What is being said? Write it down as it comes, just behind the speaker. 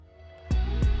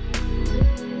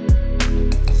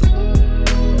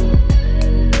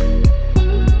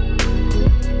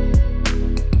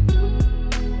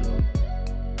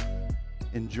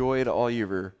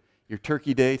your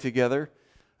Turkey Day together.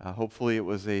 Hopefully, it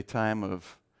was a time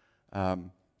of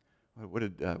what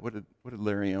did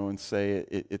Larry Owens say?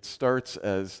 It starts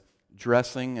as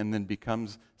dressing and then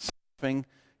becomes stuffing.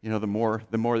 You know, the more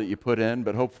that you put in.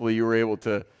 But hopefully, you were able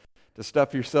to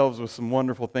stuff yourselves with some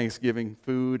wonderful Thanksgiving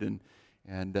food,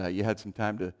 and you had some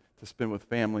time to spend with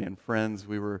family and friends.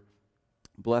 We were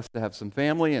blessed to have some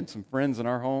family and some friends in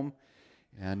our home,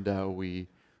 and we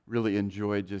really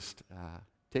enjoyed just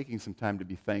taking some time to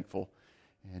be thankful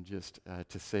and just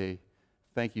to say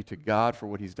thank you to God for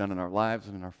what He's done in our lives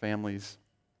and in our families,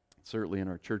 certainly in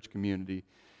our church community.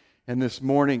 And this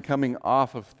morning, coming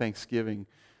off of Thanksgiving,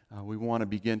 we want to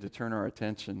begin to turn our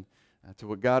attention to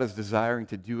what God is desiring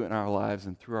to do in our lives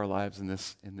and through our lives in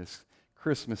this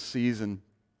Christmas season.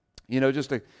 You know,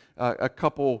 just a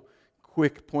couple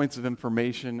quick points of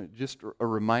information, just a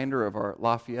reminder of our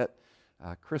Lafayette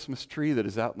Christmas tree that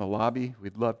is out in the lobby.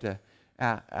 We'd love to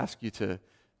ask you to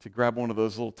grab one of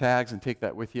those little tags and take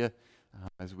that with you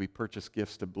as we purchase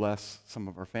gifts to bless some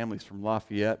of our families from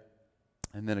Lafayette.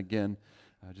 And then again,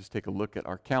 just take a look at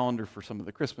our calendar for some of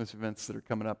the Christmas events that are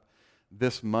coming up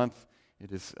this month.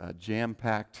 It is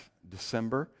jam-packed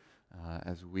December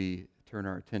as we turn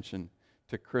our attention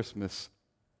to Christmas.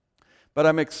 But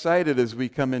I'm excited as we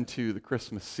come into the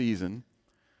Christmas season.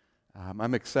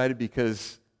 I'm excited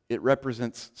because it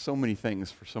represents so many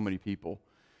things for so many people.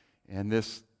 And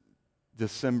this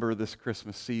December, this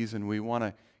Christmas season, we want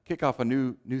to kick off a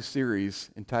new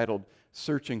series entitled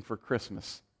Searching for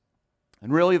Christmas.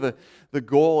 And really the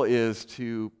goal is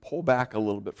to pull back a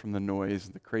little bit from the noise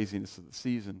and the craziness of the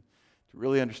season to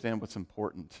really understand what's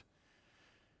important.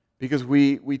 Because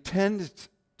we tend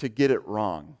to get it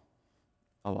wrong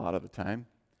a lot of the time.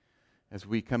 As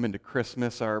we come into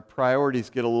Christmas, our priorities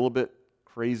get a little bit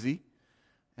crazy.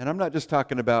 And I'm not just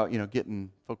talking about,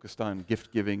 getting focused on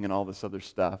gift giving and all this other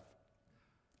stuff.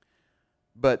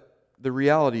 But the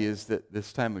reality is that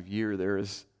this time of year there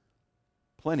is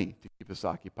plenty to keep us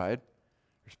occupied.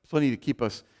 There's plenty to keep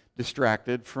us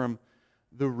distracted from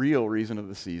the real reason of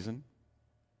the season.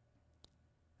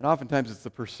 And oftentimes it's the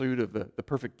pursuit of the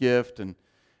perfect gift. And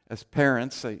as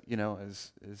parents,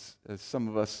 as some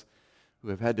of us who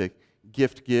have had to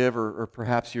gift give, or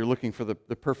perhaps you're looking for the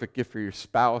perfect gift for your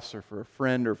spouse or for a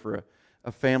friend or for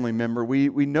a family member,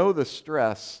 we know the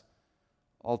stress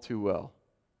all too well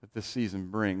that this season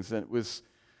brings. And it was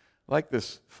like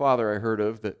this father I heard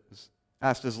of that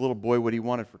asked his little boy what he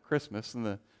wanted for Christmas, and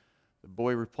the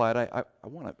boy replied, I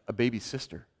want a baby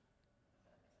sister.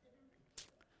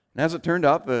 And as it turned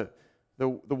out, the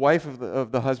wife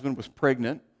of the husband was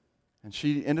pregnant, and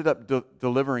she ended up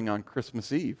delivering on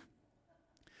Christmas Eve.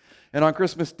 And on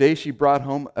Christmas Day, she brought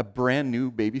home a brand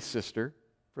new baby sister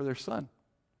for their son.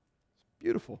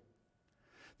 Beautiful.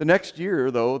 The next year,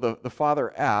 though, the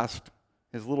father asked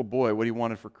his little boy what he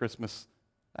wanted for Christmas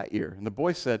that year. And the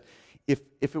boy said, if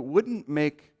it wouldn't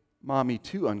make Mommy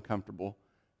too uncomfortable,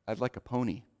 I'd like a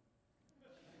pony.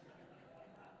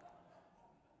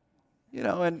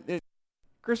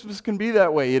 Christmas can be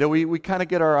that way. We kind of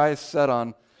get our eyes set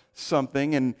on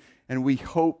something, and we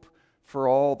hope for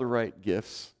all the right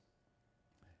gifts.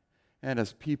 And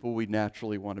as people, we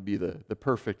naturally want to be the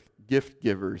perfect gift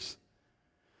givers.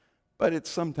 But it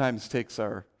sometimes takes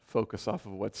our focus off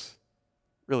of what's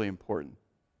really important.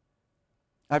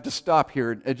 I have to stop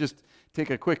here and just take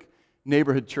a quick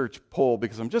neighborhood church poll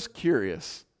because I'm just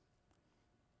curious.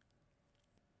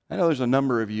 I know there's a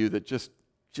number of you that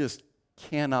just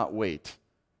cannot wait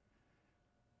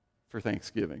for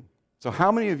Thanksgiving. So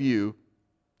how many of you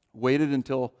waited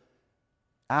until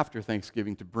after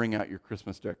Thanksgiving to bring out your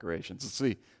Christmas decorations? Let's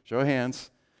see. Show of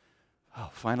hands. Oh,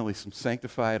 finally, some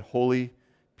sanctified, holy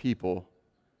people.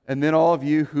 And then all of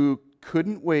you who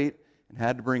couldn't wait and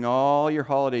had to bring all your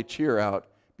holiday cheer out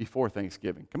before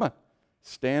Thanksgiving. Come on.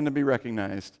 Stand and be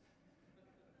recognized.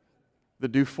 The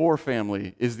Dufour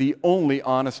family is the only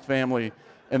honest family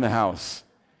in the house.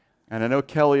 And I know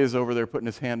Kelly is over there putting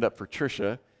his hand up for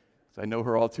Trisha, because I know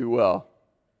her all too well.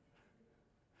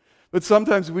 But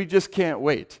sometimes we just can't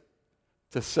wait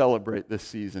to celebrate this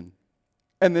season.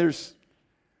 And there's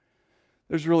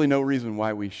really no reason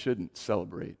why we shouldn't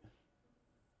celebrate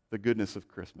the goodness of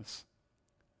Christmas.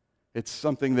 It's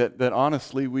something that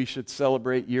honestly we should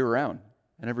celebrate year-round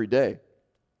and every day.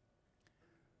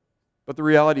 But the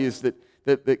reality is that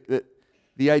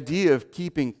the idea of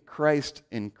keeping Christ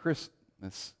in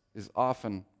Christmas is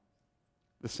often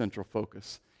the central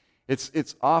focus.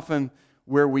 It's often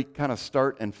where we kind of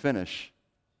start and finish.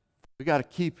 We got to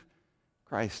keep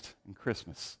Christ in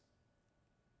Christmas.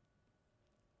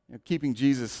 Keeping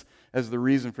Jesus as the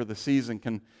reason for the season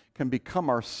can become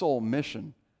our sole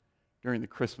mission during the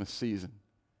Christmas season.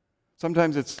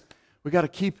 Sometimes it's, we got to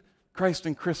keep Christ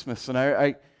in Christmas. And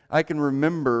I can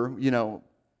remember,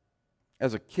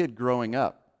 as a kid growing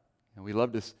up, and we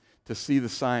loved to see the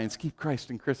signs, keep Christ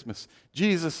in Christmas.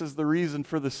 Jesus is the reason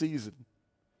for the season.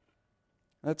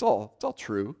 That's all. It's all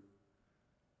true.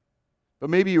 But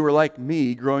maybe you were like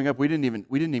me growing up. We didn't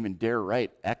even dare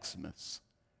write Xmas,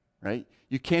 right?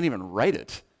 You can't even write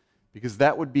it because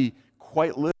that would be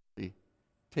quite literally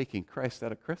taking Christ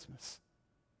out of Christmas.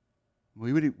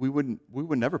 We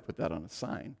would never put that on a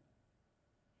sign.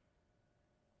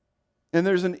 And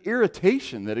there's an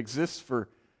irritation that exists for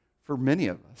many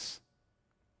of us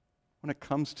when it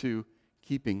comes to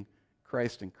keeping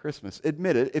Christ in Christmas.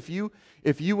 Admit it, if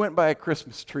you went by a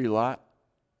Christmas tree lot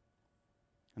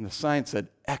and the sign said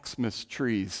Xmas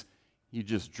trees, you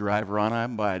just drive right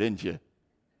on by, didn't you?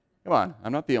 Come on,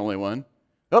 I'm not the only one.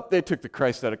 Oh, they took the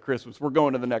Christ out of Christmas. We're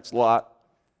going to the next lot.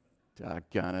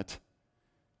 Doggone it.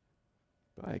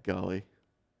 By golly.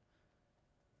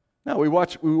 Now, we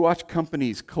watch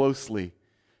companies closely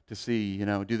to see,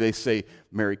 do they say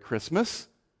Merry Christmas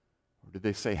or do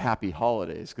they say Happy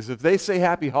Holidays? Because if they say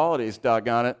Happy Holidays,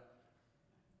 doggone it,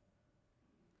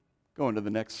 going to the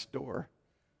next store.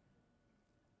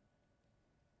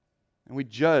 And we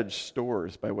judge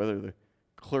stores by whether the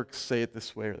clerks say it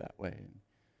this way or that way.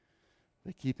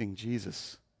 They're keeping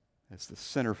Jesus as the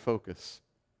center focus.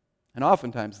 And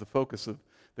oftentimes the focus of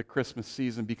the Christmas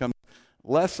season becomes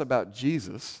less about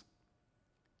Jesus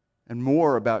and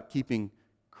more about keeping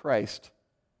Christ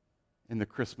in the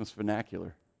Christmas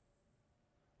vernacular.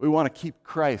 We want to keep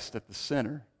Christ at the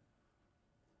center,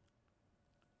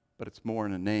 but it's more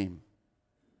in a name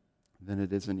than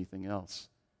it is anything else.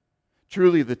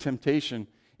 Truly, the temptation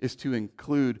is to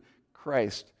include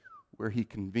Christ where he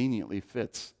conveniently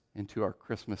fits into our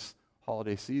Christmas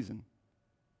holiday season.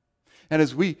 And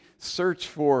as we search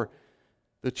for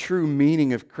the true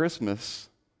meaning of Christmas,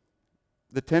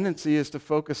 the tendency is to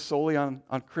focus solely on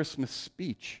Christmas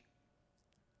speech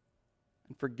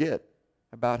and forget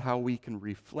about how we can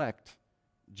reflect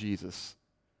Jesus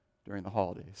during the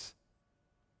holidays.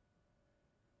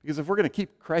 Because if we're going to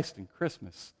keep Christ in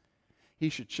Christmas, he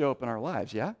should show up in our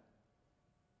lives, yeah?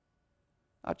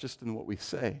 Not just in what we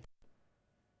say.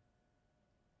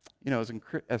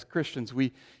 As Christians,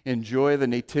 we enjoy the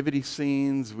nativity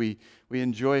scenes. We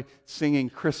enjoy singing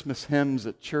Christmas hymns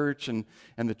at church and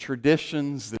the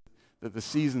traditions that the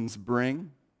seasons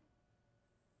bring.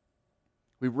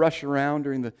 We rush around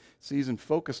during the season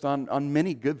focused on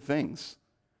many good things.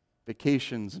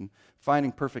 Vacations and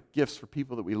finding perfect gifts for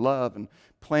people that we love and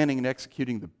planning and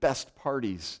executing the best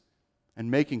parties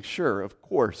and making sure, of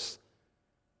course,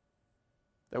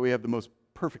 that we have the most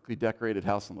perfectly decorated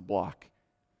house on the block.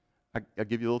 I'll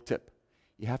give you a little tip.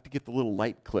 You have to get the little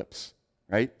light clips,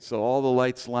 right? So all the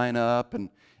lights line up and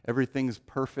everything's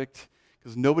perfect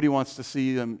because nobody wants to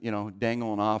see them,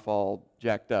 dangling off all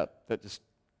jacked up. It just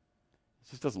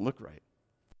doesn't look right.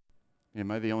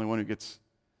 Am I the only one who gets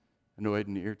annoyed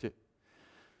and irritated?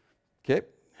 Okay,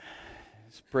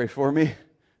 just pray for me.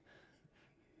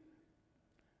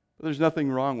 But there's nothing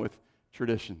wrong with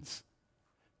traditions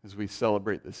as we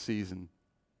celebrate this season.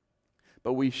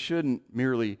 But we shouldn't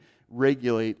merely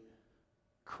regulate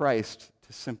Christ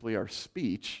to simply our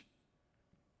speech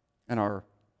and our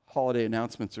holiday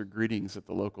announcements or greetings at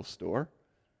the local store.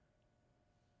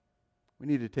 We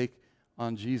need to take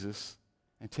on Jesus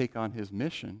and take on his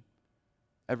mission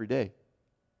every day.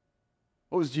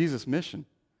 What was Jesus' mission?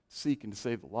 To seek and to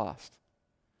save the lost.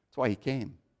 That's why he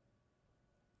came.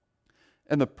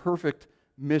 And the perfect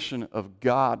mission of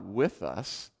God with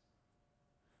us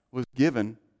was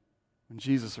given when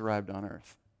Jesus arrived on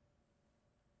earth.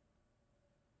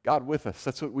 God with us.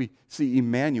 That's what we see,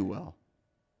 Emmanuel.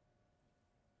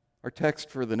 Our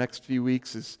text for the next few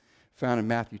weeks is found in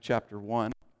Matthew chapter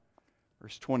 1,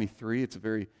 verse 23. It's a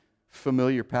very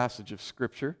familiar passage of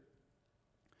Scripture.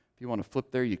 If you want to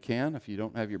flip there, you can. If you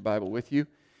don't have your Bible with you,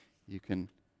 you can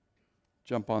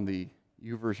jump on the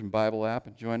YouVersion Bible app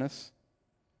and join us.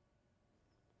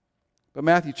 But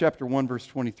Matthew chapter 1, verse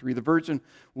 23, the virgin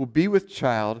will be with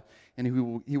child, and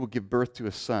he will give birth to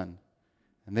a son.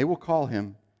 And they will call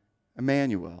him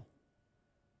Emmanuel,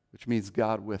 which means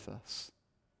God with us.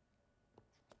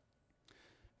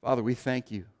 Father, we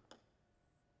thank you.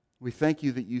 We thank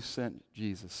you that you sent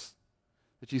Jesus,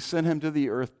 that you sent him to the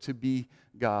earth to be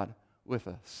God with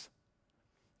us,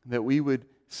 that we would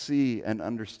see and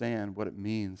understand what it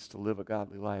means to live a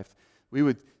godly life. We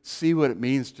would see what it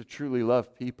means to truly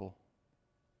love people.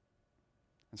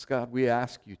 And so God, we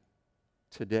ask you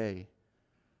today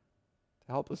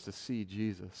to help us to see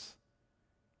Jesus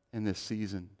in this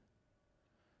season.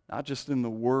 not just in the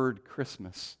word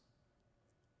Christmas,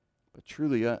 but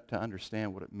truly to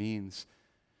understand what it means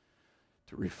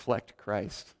to reflect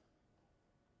Christ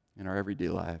in our everyday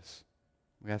lives.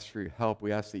 We ask for your help.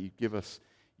 We ask that you give us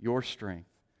your strength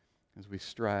as we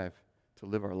strive to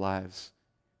live our lives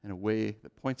in a way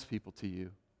that points people to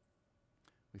you.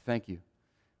 We thank you.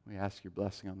 We ask your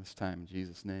blessing on this time in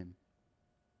Jesus' name.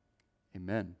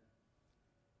 Amen.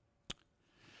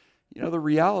 You know, the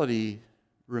reality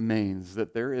remains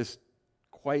that there is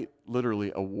quite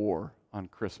literally a war on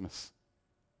Christmas.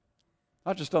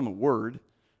 Not just on the word,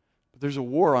 but there's a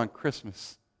war on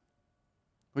Christmas.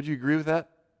 Would you agree with that?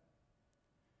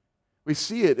 We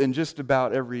see it in just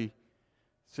about every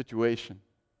situation.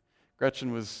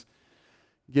 Gretchen was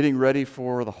getting ready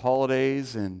for the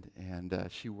holidays, and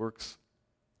she works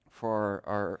for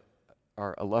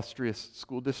our illustrious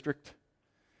school district.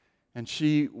 And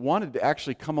she wanted to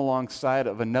actually come alongside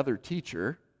of another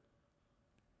teacher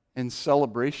in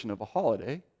celebration of a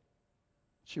holiday.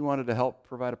 She wanted to help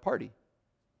provide a party.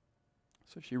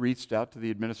 So she reached out to the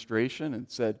administration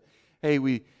and said, hey,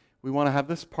 we want to have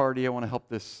this party. I want to help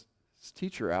this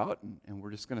teacher out, and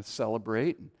we're just going to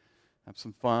celebrate and have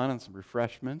some fun and some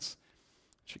refreshments.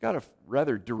 She got a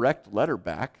rather direct letter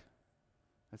back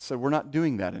that said, we're not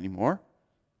doing that anymore.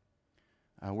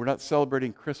 We're not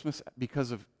celebrating Christmas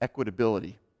because of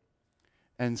equitability.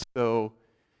 And so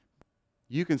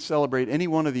you can celebrate any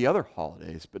one of the other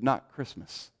holidays, but not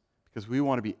Christmas, because we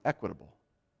want to be equitable.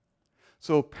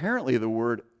 So apparently the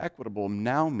word equitable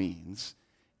now means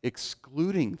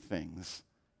excluding things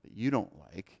that you don't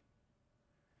like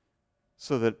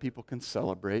so that people can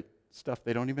celebrate stuff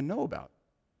they don't even know about.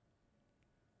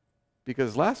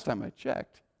 Because last time I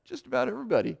checked, just about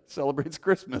everybody celebrates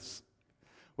Christmas,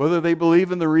 whether they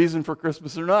believe in the reason for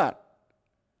Christmas or not.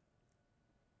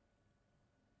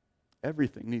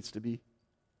 Everything needs to be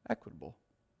equitable.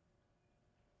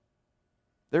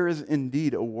 There is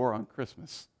indeed a war on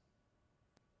Christmas.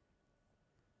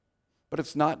 But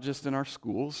it's not just in our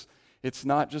schools. It's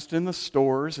not just in the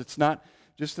stores. It's not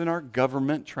just in our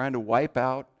government trying to wipe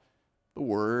out the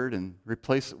word and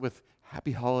replace it with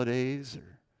happy holidays or,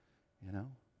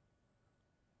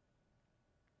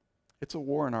 It's a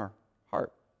war in our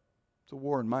heart. It's a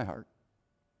war in my heart.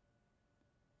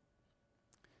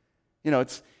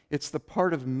 It's the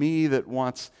part of me that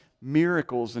wants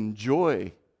miracles and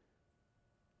joy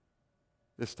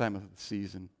this time of the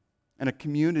season and a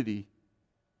community.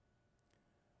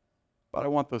 But I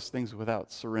want those things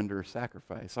without surrender or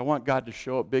sacrifice. I want God to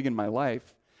show up big in my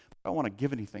life, but I don't want to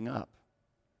give anything up.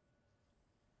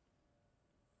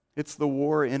 It's the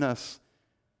war in us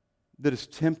that is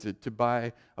tempted to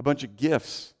buy a bunch of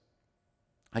gifts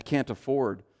I can't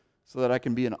afford so that I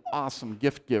can be an awesome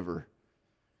gift giver.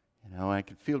 I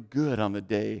can feel good on the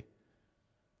day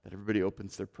that everybody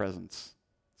opens their presents,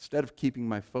 instead of keeping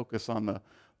my focus on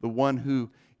the one who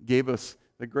gave us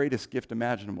the greatest gift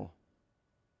imaginable,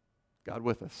 God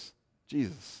with us,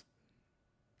 Jesus.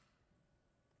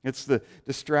 It's the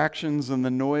distractions and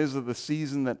the noise of the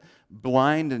season that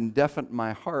blind and deafen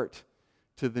my heart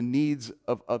to the needs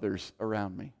of others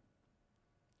around me,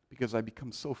 because I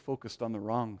become so focused on the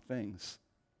wrong things.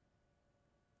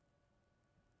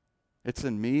 It's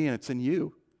in me and it's in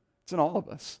you. It's in all of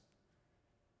us.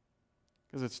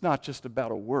 Because it's not just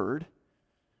about a word.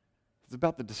 It's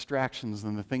about the distractions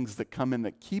and the things that come in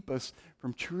that keep us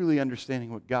from truly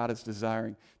understanding what God is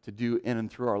desiring to do in and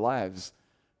through our lives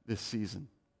this season.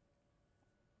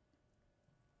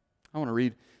 I want to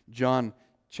read John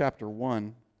chapter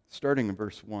 1, starting in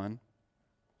verse 1.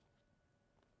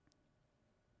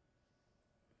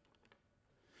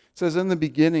 It says, in the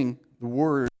beginning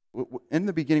was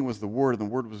the Word, and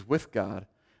the Word was with God,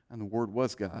 and the Word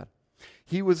was God.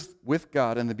 He was with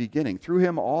God in the beginning. Through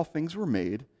him all things were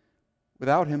made.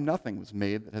 Without him nothing was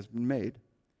made that has been made.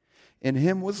 In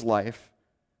him was life,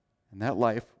 and that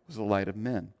life was the light of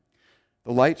men.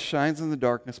 The light shines in the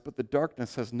darkness, but the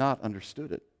darkness has not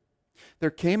understood it.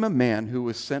 There came a man who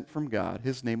was sent from God.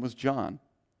 His name was John.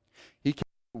 He came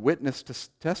to witness to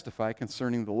testify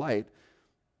concerning the light,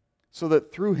 so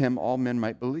that through him all men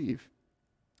might believe.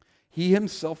 He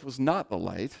himself was not the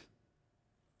light.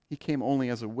 He came only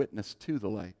as a witness to the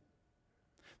light.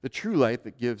 The true light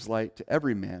that gives light to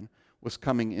every man was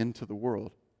coming into the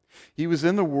world. He was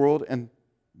in the world, and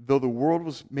though the world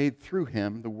was made through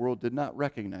him, the world did not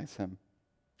recognize him.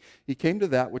 He came to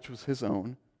that which was his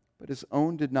own, but his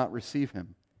own did not receive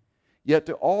him. Yet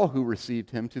to all who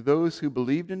received him, to those who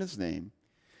believed in his name,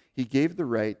 he gave the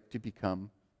right to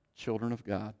become children of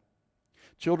God.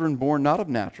 Children born not of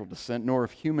natural descent, nor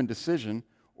of human decision,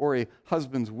 or a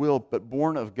husband's will, but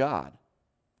born of God.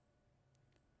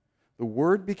 The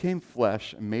Word became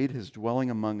flesh and made his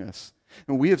dwelling among us.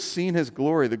 And we have seen his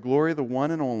glory, the glory of the one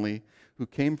and only who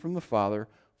came from the Father,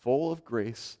 full of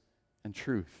grace and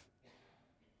truth.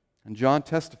 And John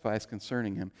testifies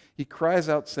concerning him. He cries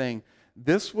out, saying,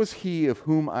 "This was he of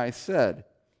whom I said,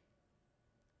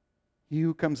 'He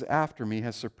who comes after me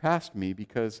has surpassed me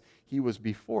because he was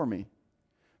before me.'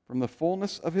 From the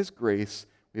fullness of his grace,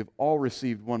 we have all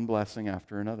received one blessing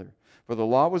after another. For the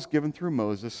law was given through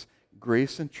Moses,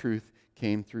 grace and truth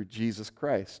came through Jesus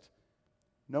Christ.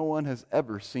 No one has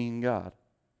ever seen God,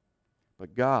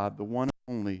 but God, the one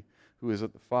and only, who is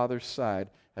at the Father's side,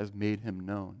 has made him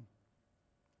known."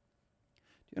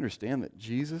 Do you understand that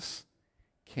Jesus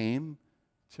came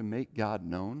to make God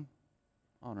known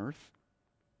on earth?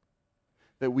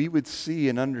 That we would see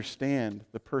and understand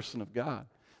the person of God.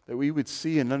 That we would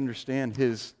see and understand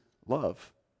his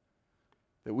love.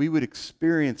 That we would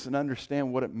experience and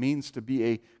understand what it means to be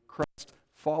a Christ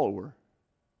follower.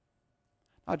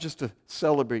 Not just to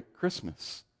celebrate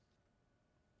Christmas.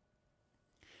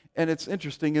 And it's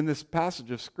interesting, in this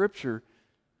passage of Scripture,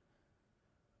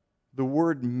 the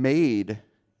word made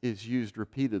is used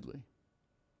repeatedly.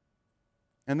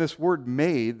 And this word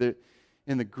made, that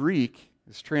in the Greek,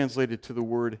 is translated to the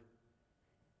word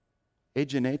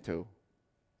egeneto,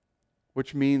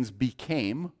 which means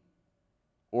became,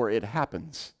 or it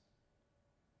happens.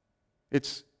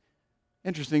 It's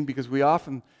interesting because we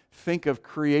often think of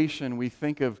creation, we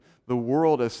think of the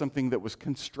world as something that was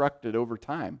constructed over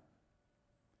time.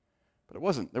 But it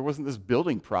wasn't. There wasn't this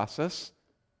building process.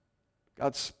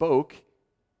 God spoke,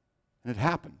 and it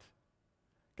happened.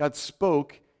 God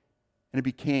spoke, and it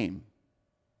became.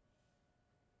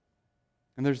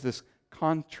 And there's this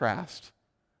contrast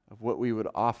of what we would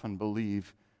often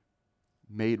believe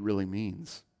made really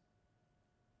means.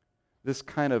 This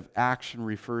kind of action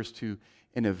refers to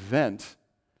an event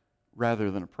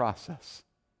rather than a process.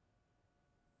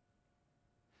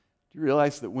 Do you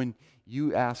realize that when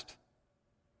you asked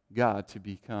God to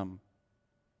become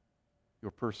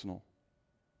your personal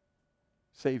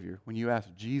Savior, when you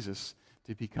asked Jesus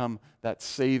to become that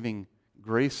saving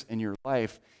grace in your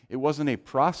life, it wasn't a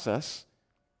process.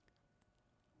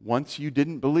 Once you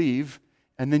didn't believe,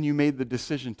 and then you made the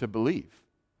decision to believe,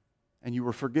 and you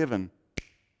were forgiven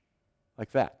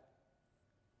like that.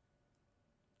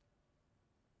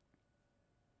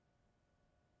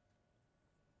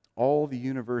 All the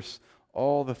universe,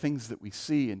 all the things that we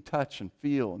see and touch and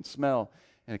feel and smell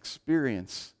and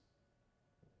experience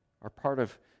are part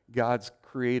of God's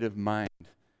creative mind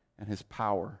and his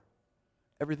power.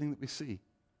 Everything that we see,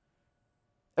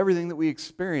 everything that we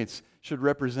experience should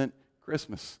represent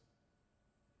Christmas,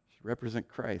 should represent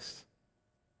Christ.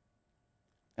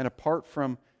 And apart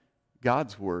from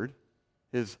God's Word,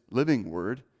 his living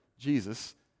Word,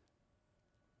 Jesus,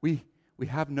 we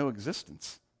have no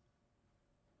existence.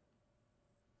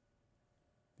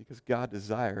 Because God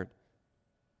desired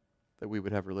that we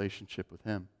would have relationship with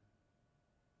him.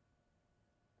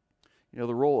 You know,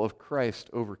 the role of Christ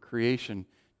over creation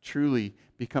truly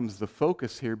becomes the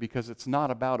focus here, because it's not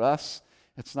about us.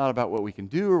 It's not about what we can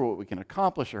do or what we can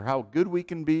accomplish or how good we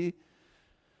can be.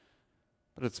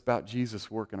 But it's about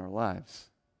Jesus' work in our lives.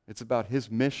 It's about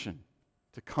his mission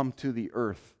to come to the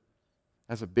earth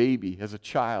as a baby, as a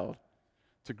child,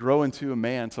 to grow into a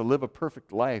man, to live a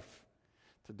perfect life,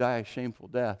 to die a shameful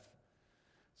death,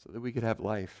 so that we could have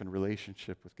life and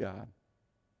relationship with God.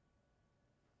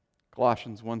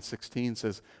 Colossians 1:16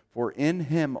 says, "For in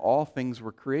him all things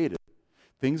were created,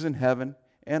 things in heaven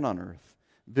and on earth,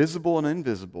 visible and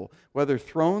invisible, whether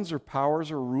thrones or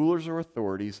powers or rulers or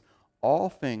authorities, all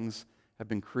things have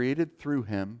been created through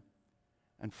him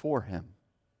and for him."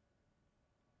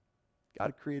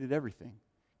 God created everything.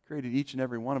 He created each and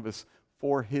every one of us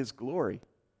for his glory.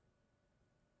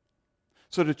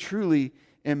 So to truly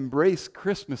embrace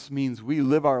Christmas means we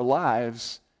live our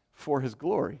lives for his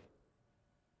glory.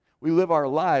 We live our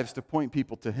lives to point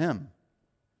people to him.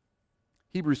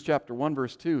 Hebrews chapter 1,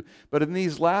 verse 2, "But in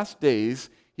these last days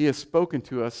he has spoken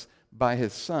to us by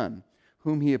his Son,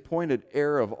 whom he appointed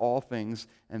heir of all things,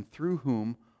 and through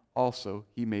whom also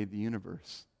he made the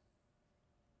universe."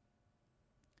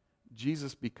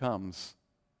 Jesus becomes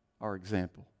our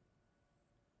example.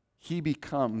 He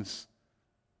becomes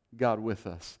God with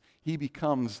us. He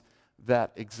becomes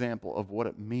that example of what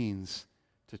it means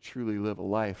to truly live a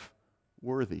life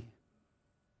worthy.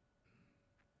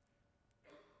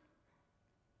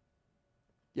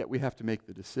 Yet we have to make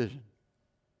the decision.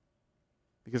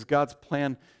 Because God's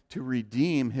plan to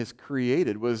redeem his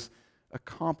created was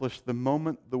accomplished the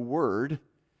moment the Word,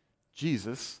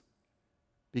 Jesus,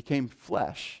 became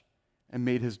flesh and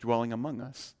made his dwelling among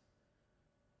us.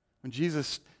 When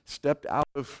Jesus stepped out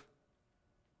of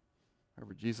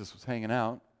wherever Jesus was hanging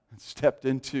out and stepped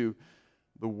into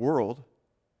the world,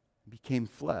 became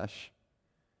flesh,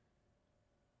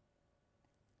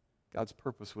 God's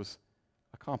purpose was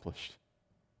accomplished.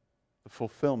 The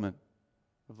fulfillment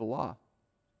of the law.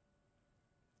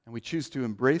 And we choose to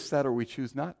embrace that or we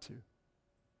choose not to.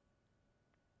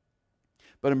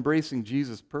 But embracing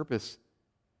Jesus' purpose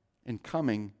in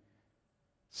coming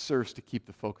serves to keep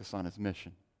the focus on his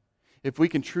mission. If we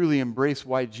can truly embrace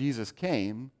why Jesus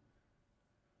came,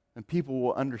 then people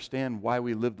will understand why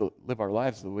we live our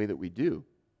lives the way that we do.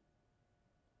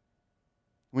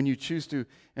 When you choose to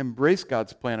embrace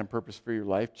God's plan and purpose for your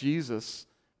life, Jesus'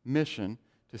 mission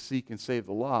to seek and save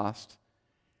the lost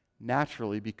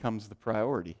naturally becomes the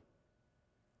priority.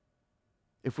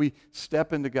 If we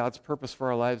step into God's purpose for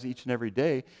our lives each and every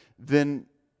day, then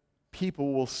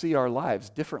people will see our lives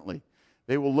differently.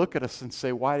 They will look at us and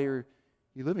say, why are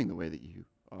you living the way that you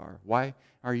are? Why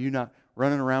are you not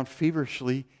running around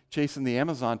feverishly chasing the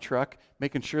Amazon truck,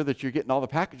 making sure that you're getting all the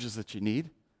packages that you need?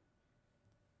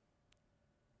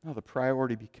 No, the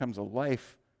priority becomes a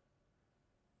life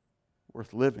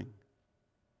worth living.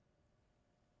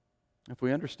 If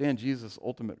we understand Jesus'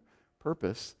 ultimate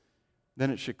purpose, then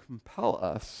it should compel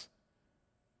us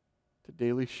to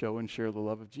daily show and share the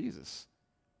love of Jesus.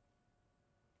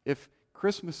 If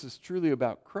Christmas is truly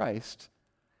about Christ,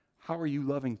 how are you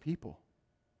loving people?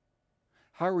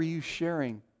 How are you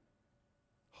sharing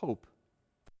hope?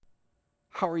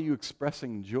 How are you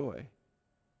expressing joy?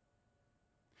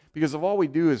 Because if all we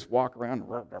do is walk around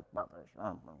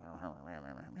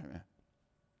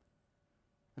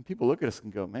and people look at us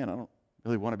and go, man, I don't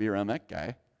really want to be around that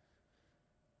guy.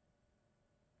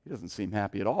 He doesn't seem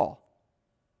happy at all.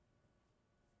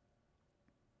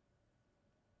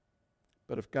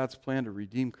 But if God's plan to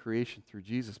redeem creation through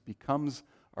Jesus becomes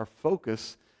our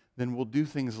focus, then we'll do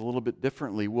things a little bit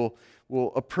differently. We'll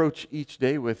approach each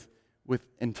day with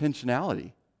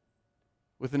intentionality,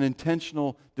 with an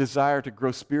intentional desire to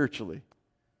grow spiritually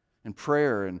in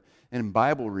prayer and in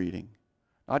Bible reading.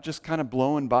 Not just kind of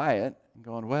blowing by it and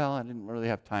going, well, I didn't really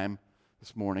have time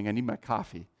this morning. I need my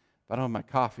coffee. If I don't have my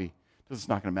coffee, it's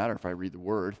not going to matter if I read the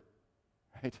Word,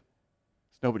 right?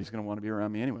 Nobody's going to want to be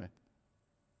around me anyway.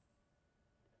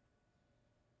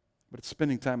 But it's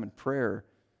spending time in prayer,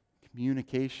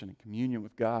 communication, and communion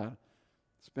with God,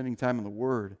 spending time in the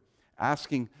Word,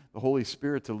 asking the Holy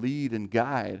Spirit to lead and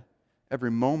guide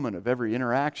every moment of every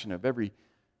interaction, of every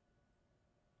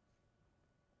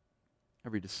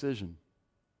decision.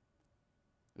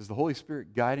 Is the Holy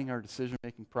Spirit guiding our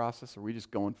decision-making process, or are we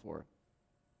just going for it?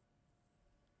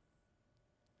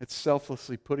 It's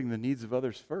selflessly putting the needs of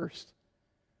others first.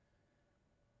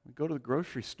 We go to the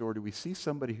grocery store, do we see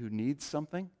somebody who needs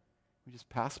something? We just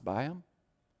pass by them?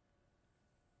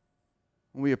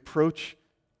 When we approach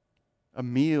a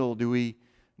meal, do we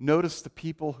notice the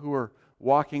people who are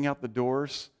walking out the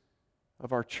doors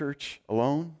of our church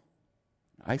alone,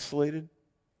 isolated?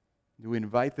 Do we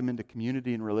invite them into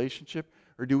community and relationship?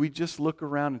 Or do we just look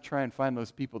around and try and find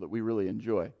those people that we really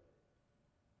enjoy?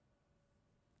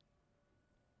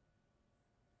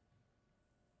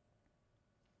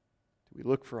 Do we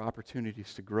look for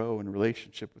opportunities to grow in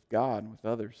relationship with God and with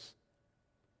others?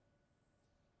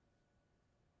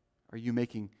 Are you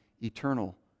making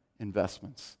eternal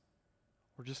investments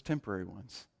or just temporary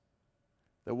ones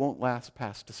that won't last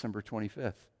past December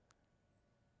 25th?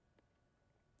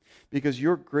 Because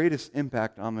your greatest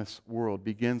impact on this world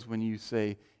begins when you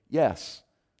say yes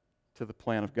to the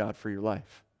plan of God for your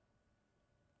life.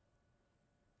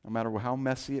 No matter how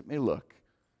messy it may look,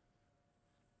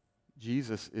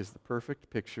 Jesus is the perfect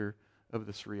picture of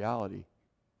this reality.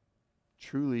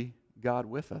 Truly, God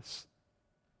with us.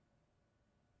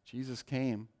 Jesus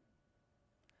came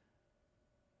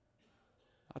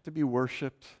not to be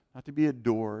worshiped, not to be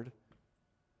adored,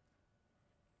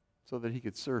 so that he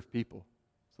could serve people,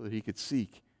 so that he could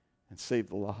seek and save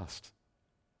the lost.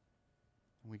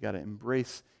 And we got to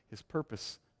embrace his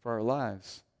purpose for our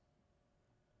lives.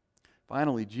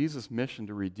 Finally, Jesus' mission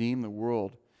to redeem the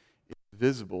world is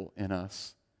visible in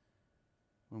us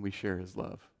when we share his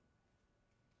love.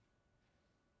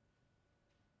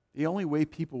 The only way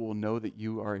people will know that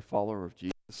you are a follower of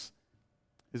Jesus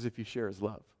is if you share his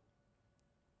love.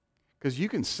 Because you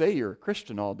can say you're a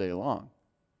Christian all day long,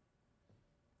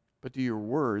 but do your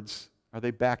words, are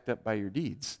they backed up by your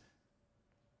deeds?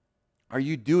 Are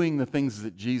you doing the things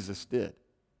that Jesus did?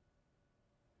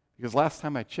 Because last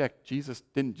time I checked, Jesus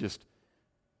didn't just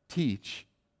teach,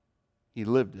 he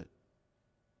lived it.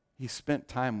 He spent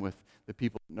time with the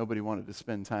people that nobody wanted to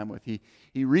spend time with.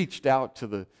 He reached out to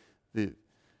the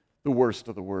worst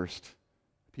of the worst,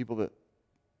 people that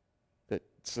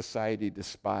society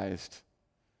despised,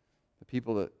 the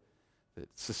people that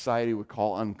society would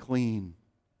call unclean,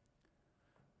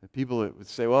 the people that would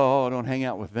say, well, don't hang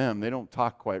out with them. They don't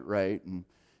talk quite right, and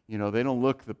they don't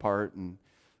look the part, and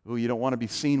you don't want to be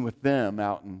seen with them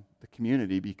out in the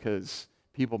community because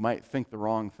people might think the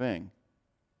wrong thing.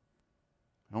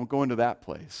 Don't go into that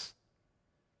place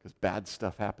because bad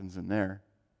stuff happens in there.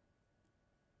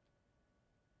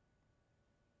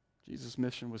 Jesus'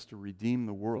 mission was to redeem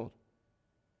the world.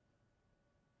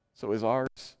 So is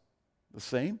ours the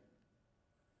same?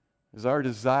 Is our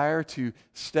desire to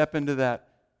step into that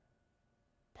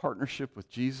partnership with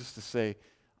Jesus to say,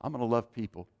 I'm going to love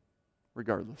people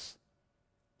regardless.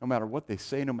 No matter what they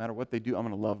say, no matter what they do, I'm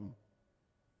going to love them.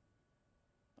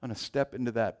 I'm going to step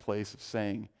into that place of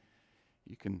saying,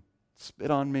 you can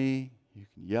spit on me, you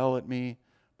can yell at me,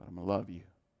 but I'm going to love you.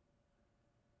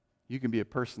 You can be a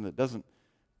person that doesn't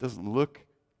look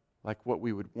like what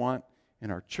we would want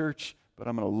in our church, but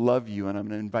I'm going to love you and I'm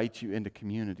going to invite you into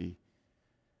community.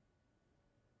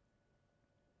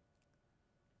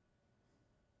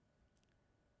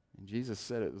 And Jesus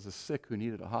said it was the sick who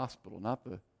needed a hospital, not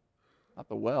the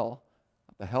well,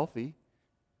 not the healthy.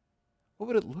 What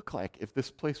would it look like if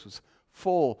this place was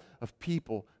full of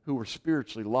people who were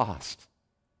spiritually lost?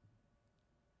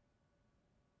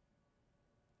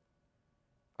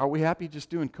 Are we happy just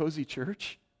doing cozy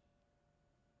church?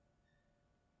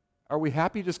 Are we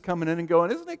happy just coming in and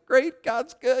going, isn't it great?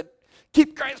 God's good.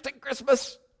 Keep Christ at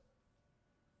Christmas.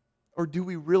 Or do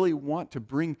we really want to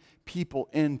bring people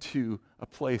into a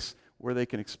place where they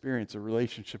can experience a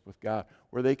relationship with God,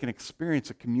 where they can experience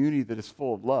a community that is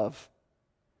full of love?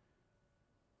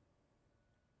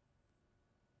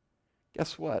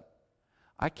 Guess what?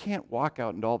 I can't walk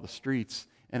out into all the streets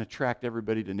and attract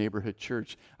everybody to neighborhood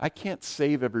church. I can't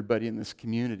save everybody in this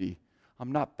community.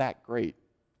 I'm not that great.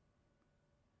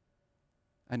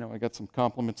 I know I got some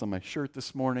compliments on my shirt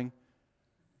this morning.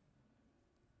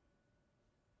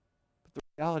 But the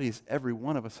reality is every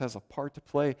one of us has a part to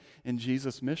play in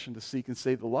Jesus' mission to seek and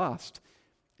save the lost.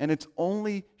 And it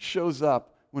only shows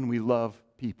up when we love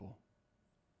people.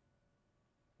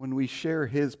 When we share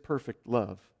His perfect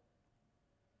love.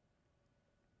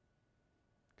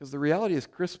 Because the reality is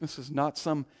Christmas is not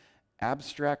some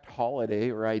abstract holiday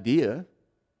or idea.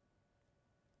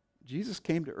 Jesus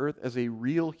came to earth as a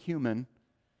real human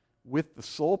with the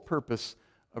sole purpose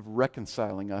of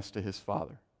reconciling us to His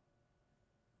Father.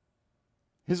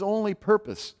 His only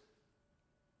purpose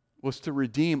was to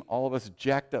redeem all of us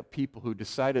jacked up people who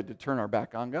decided to turn our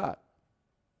back on God.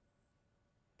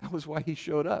 That was why He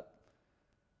showed up.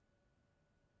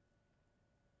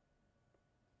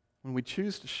 When we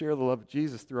choose to share the love of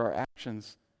Jesus through our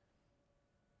actions,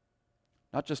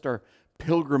 not just our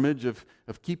pilgrimage of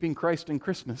keeping Christ in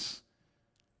Christmas,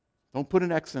 don't put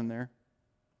an X in there,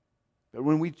 but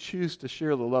when we choose to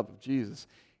share the love of Jesus,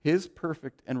 His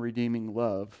perfect and redeeming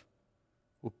love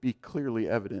will be clearly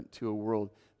evident to a world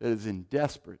that is in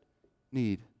desperate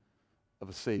need of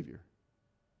a Savior.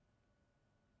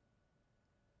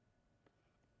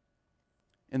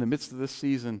 In the midst of this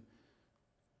season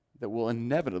that will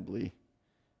inevitably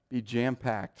be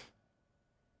jam-packed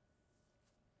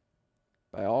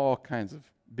by all kinds of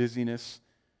busyness,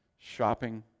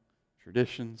 shopping,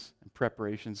 traditions, and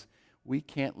preparations, we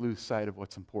can't lose sight of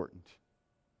what's important.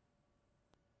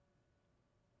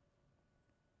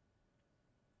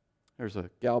 There's a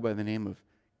gal by the name of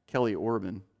Kelly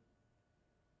Orban,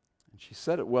 and she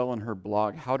said it well in her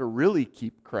blog, How to Really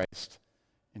Keep Christ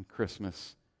in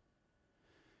Christmas.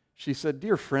 She said,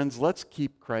 "Dear friends, let's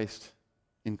keep Christ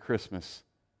in Christmas,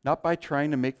 not by trying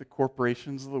to make the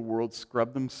corporations of the world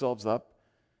scrub themselves up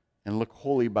and look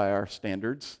holy by our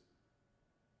standards,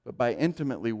 but by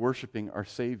intimately worshiping our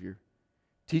Savior,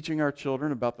 teaching our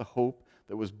children about the hope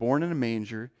that was born in a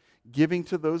manger, giving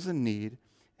to those in need,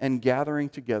 and gathering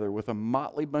together with a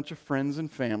motley bunch of friends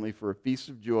and family for a feast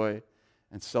of joy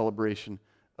and celebration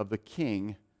of the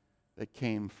King that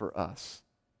came for us."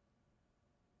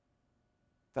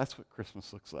 That's what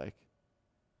Christmas looks like.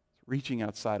 It's reaching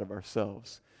outside of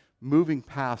ourselves, moving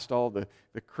past all the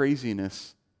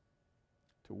craziness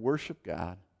to worship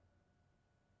God,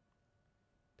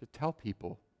 to tell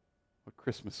people what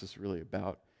Christmas is really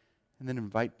about, and then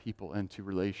invite people into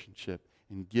relationship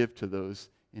and give to those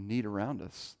in need around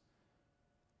us.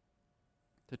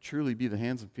 To truly be the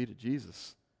hands and feet of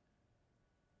Jesus.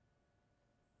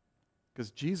 Because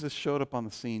Jesus showed up on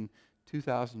the scene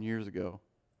 2,000 years ago,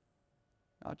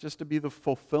 not just to be the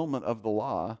fulfillment of the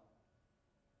law,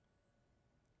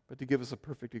 but to give us a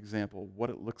perfect example of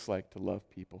what it looks like to love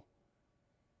people.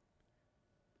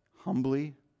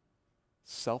 Humbly,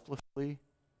 selflessly,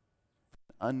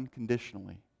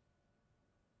 unconditionally.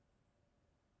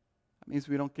 That means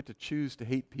we don't get to choose to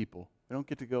hate people. We don't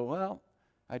get to go, well,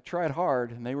 I tried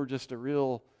hard and they were just a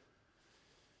real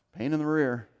pain in the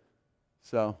rear.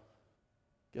 So,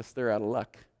 guess they're out of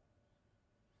luck.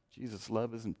 Jesus'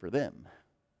 love isn't for them.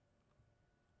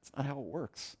 It's not how it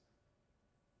works.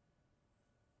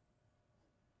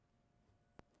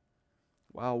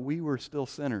 While we were still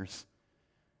sinners,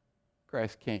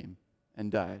 Christ came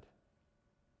and died.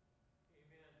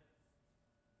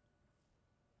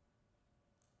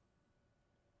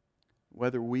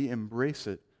 Whether we embrace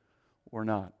it or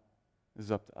not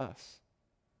is up to us.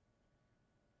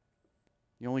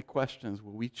 The only question is,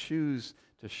 will we choose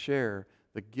to share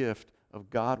the gift of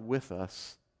God with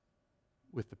us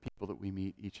with the people that we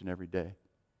meet each and every day?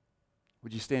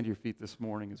 Would you stand to your feet this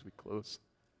morning as we close?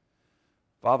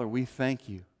 Father, we thank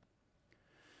you.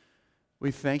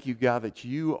 We thank you, God, that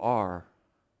you are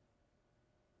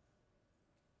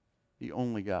the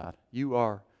only God. You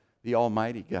are the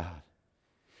Almighty God.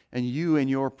 And you in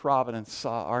your providence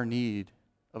saw our need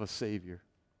of a Savior.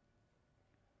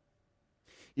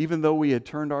 Even though we had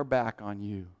turned our back on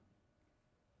you,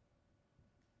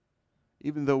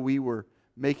 even though we were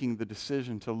making the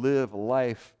decision to live a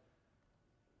life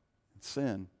in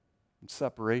sin and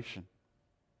separation,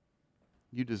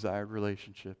 you desired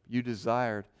relationship. You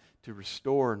desired to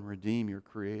restore and redeem your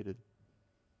created.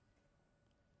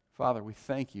 Father, we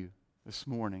thank you this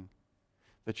morning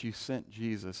that you sent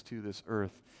Jesus to this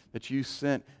earth, that you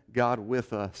sent God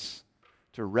with us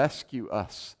to rescue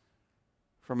us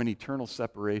from an eternal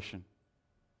separation.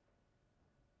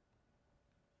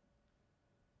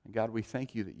 And God, we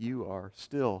thank you that you are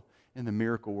still in the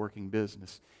miracle-working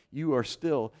business. You are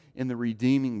still in the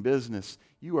redeeming business.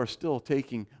 You are still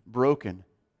taking broken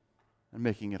and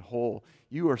making it whole.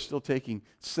 You are still taking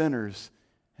sinners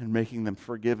and making them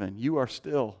forgiven. You are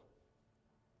still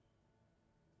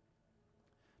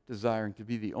desiring to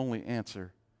be the only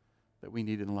answer that we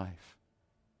need in life.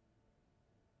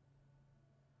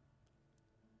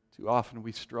 Too often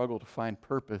we struggle to find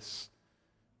purpose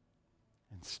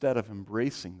instead of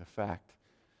embracing the fact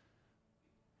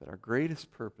that our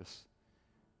greatest purpose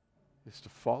is to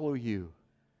follow you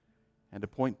and to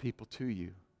point people to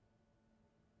you.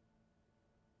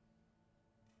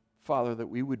 Father, that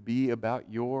we would be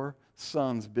about your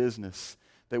Son's business,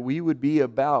 that we would be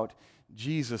about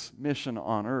Jesus' mission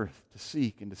on earth to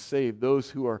seek and to save those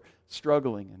who are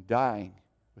struggling and dying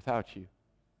without you.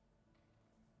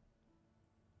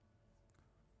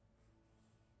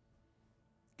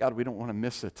 God, we don't want to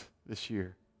miss it this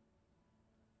year.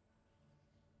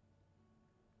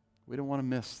 We don't want to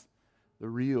miss the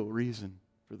real reason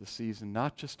for the season,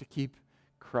 not just to keep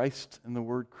Christ and the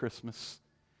word Christmas,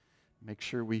 make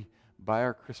sure we buy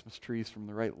our Christmas trees from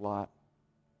the right lot.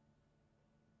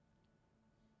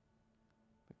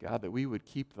 But God, that we would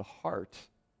keep the heart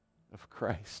of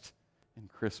Christ in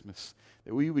Christmas,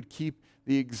 that we would keep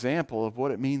the example of what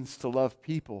it means to love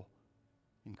people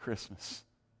in Christmas.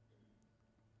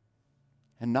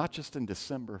 And not just in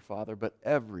December, Father, but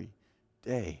every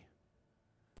day.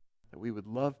 That we would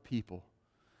love people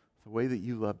the way that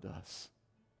you loved us.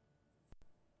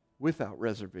 Without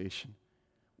reservation,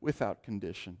 without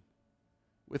condition,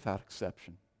 without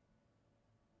exception.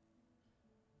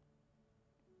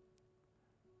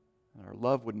 And our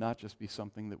love would not just be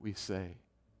something that we say,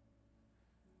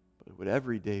 but it would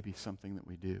every day be something that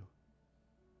we do.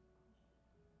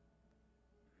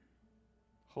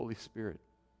 Holy Spirit,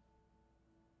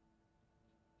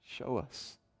 show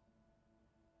us.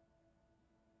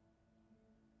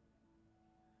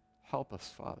 Help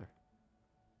us, Father.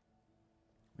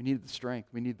 We need the strength.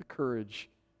 We need the courage.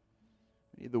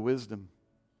 We need the wisdom.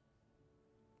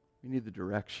 We need the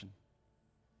direction.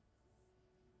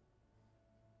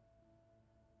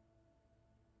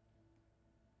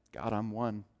 God, I'm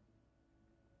one.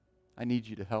 I need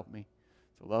you to help me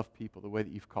to love people the way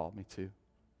that you've called me to.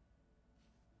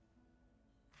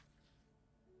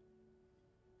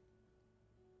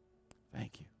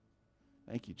 Thank you.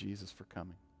 Thank you, Jesus, for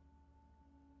coming.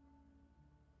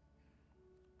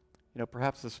 You know,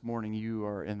 perhaps this morning you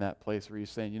are in that place where you're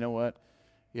saying, you know what?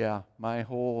 Yeah, my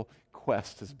whole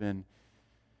quest has been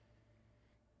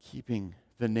keeping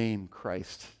the name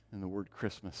Christ in the word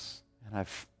Christmas, and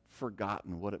I've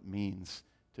forgotten what it means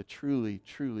to truly,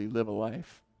 truly live a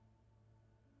life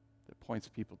that points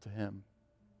people to Him.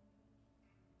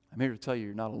 I'm here to tell you,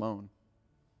 you're not alone.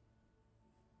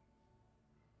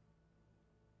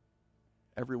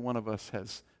 Every one of us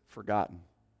has forgotten.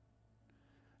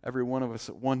 Every one of us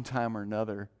at one time or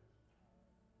another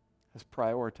has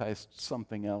prioritized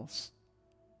something else.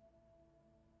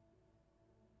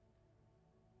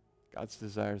 God's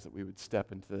desire is that we would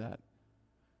step into that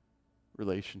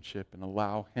relationship and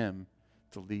allow him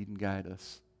to lead and guide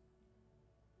us.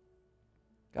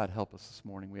 God, help us this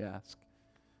morning, we ask.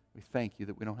 We thank you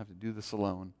that we don't have to do this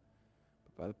alone,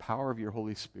 but by the power of your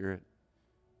Holy Spirit,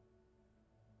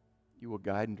 you will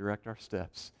guide and direct our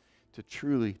steps to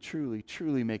truly, truly,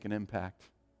 truly make an impact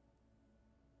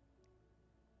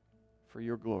for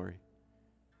your glory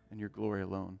and your glory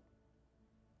alone.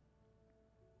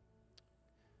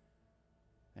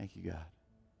 Thank you, God.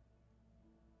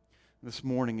 This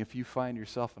morning, if you find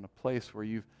yourself in a place where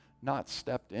you've not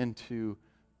stepped into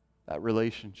that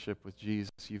relationship with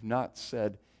Jesus, you've not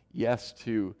said yes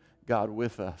to God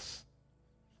with us,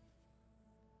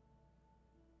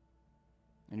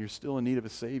 and you're still in need of a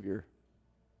Savior,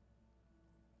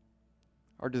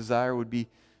 our desire would be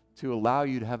to allow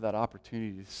you to have that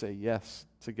opportunity to say yes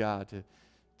to God,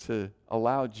 to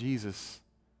allow Jesus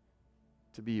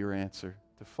to be your answer,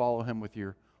 to follow him with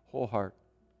your whole heart.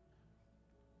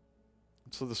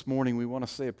 And so this morning we want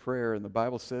to say a prayer, and the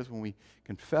Bible says when we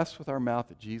confess with our mouth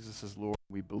that Jesus is Lord,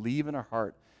 we believe in our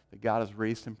heart that God has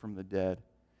raised him from the dead,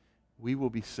 we will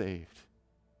be saved.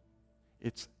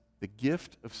 It's the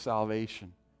gift of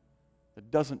salvation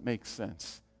that doesn't make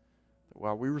sense. That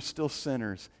while we were still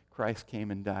sinners, Christ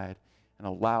came and died and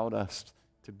allowed us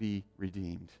to be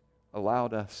redeemed,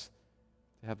 allowed us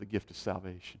to have the gift of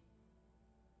salvation.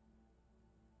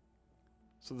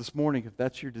 So this morning, if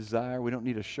that's your desire, we don't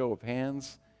need a show of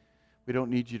hands. We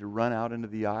don't need you to run out into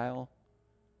the aisle.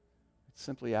 I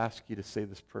simply ask you to say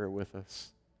this prayer with us.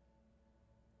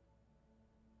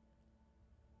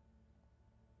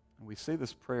 And we say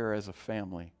this prayer as a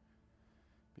family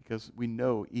because we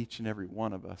know each and every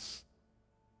one of us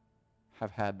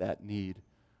have had that need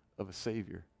of a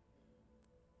Savior.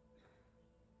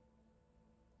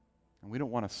 And we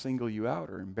don't want to single you out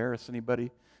or embarrass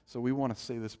anybody, so we want to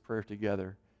say this prayer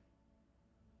together.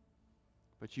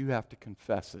 But you have to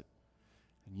confess it,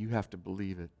 and you have to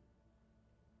believe it.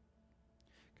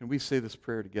 Can we say this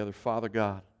prayer together? Father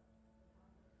God,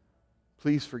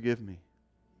 please forgive me.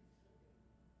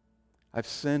 I've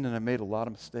sinned and I made a lot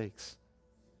of mistakes.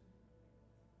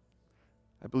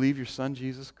 I believe your Son,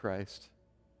 Jesus Christ,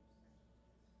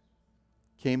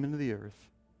 came into the earth,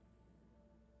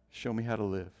 show me how to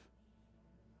live.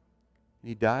 And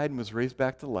he died and was raised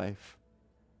back to life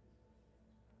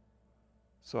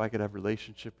so I could have a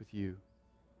relationship with you.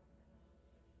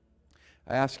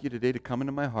 I ask you today to come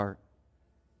into my heart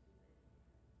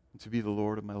and to be the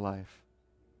Lord of my life.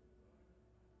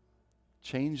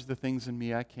 Change the things in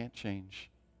me I can't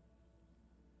change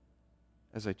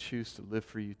as I choose to live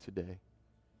for you today.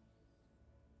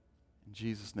 In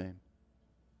Jesus' name,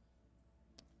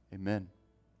 amen.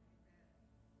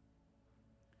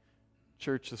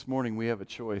 Church, this morning we have a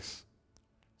choice.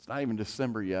 It's not even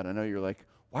December yet. I know you're like,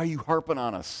 why are you harping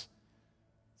on us?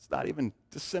 It's not even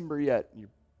December yet. You're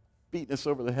beating us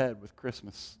over the head with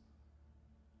Christmas.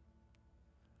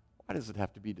 Why does it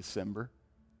have to be December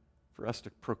for us to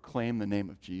proclaim the name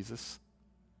of Jesus?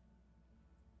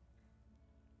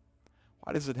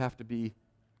 Why does it have to be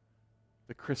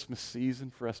the Christmas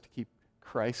season for us to keep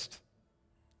Christ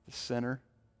the center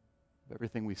of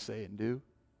everything we say and do?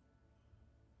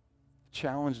 The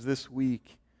challenge this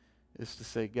week is to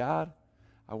say, God,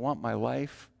 I want my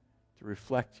life to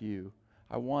reflect you.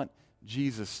 I want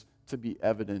Jesus to be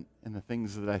evident in the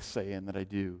things that I say and that I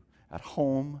do. At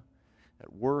home,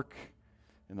 at work,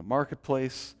 in the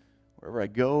marketplace, wherever I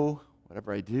go,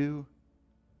 whatever I do.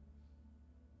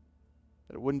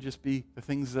 That it wouldn't just be the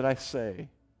things that I say,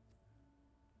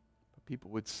 but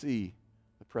people would see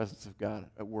the presence of God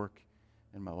at work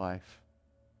in my life.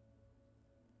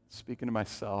 Speaking to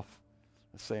myself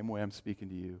the same way I'm speaking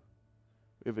to you.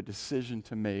 We have a decision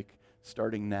to make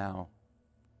starting now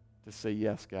to say,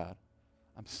 yes, God,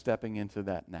 I'm stepping into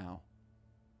that now.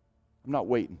 I'm not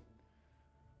waiting.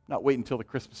 I'm not waiting until the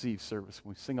Christmas Eve service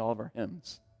when we sing all of our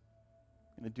hymns.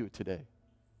 I'm going to do it today.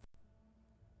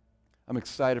 I'm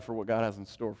excited for what God has in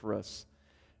store for us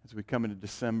as we come into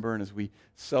December and as we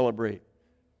celebrate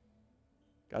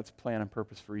God's plan and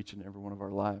purpose for each and every one of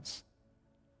our lives.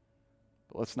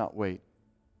 But let's not wait.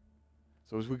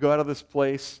 So as we go out of this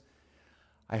place,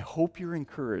 I hope you're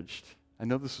encouraged. I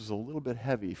know this was a little bit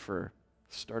heavy for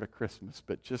the start of Christmas,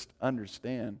 but just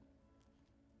understand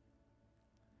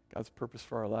God's purpose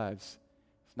for our lives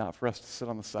is not for us to sit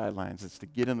on the sidelines. It's to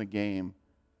get in the game.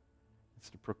 It's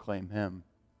to proclaim Him.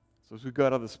 So as we go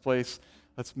out of this place,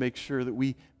 let's make sure that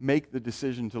we make the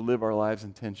decision to live our lives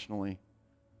intentionally.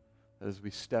 That as we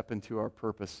step into our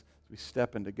purpose, as we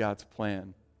step into God's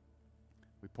plan,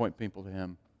 we point people to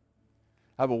Him.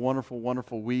 Have a wonderful,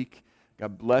 wonderful week.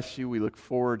 God bless you. We look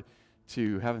forward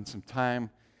to having some time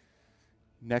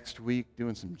next week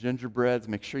doing some gingerbreads.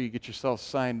 Make sure you get yourself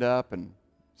signed up and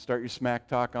start your Smack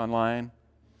Talk online.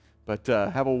 But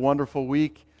have a wonderful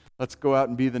week. Let's go out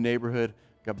and be the neighborhood.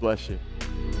 God bless you.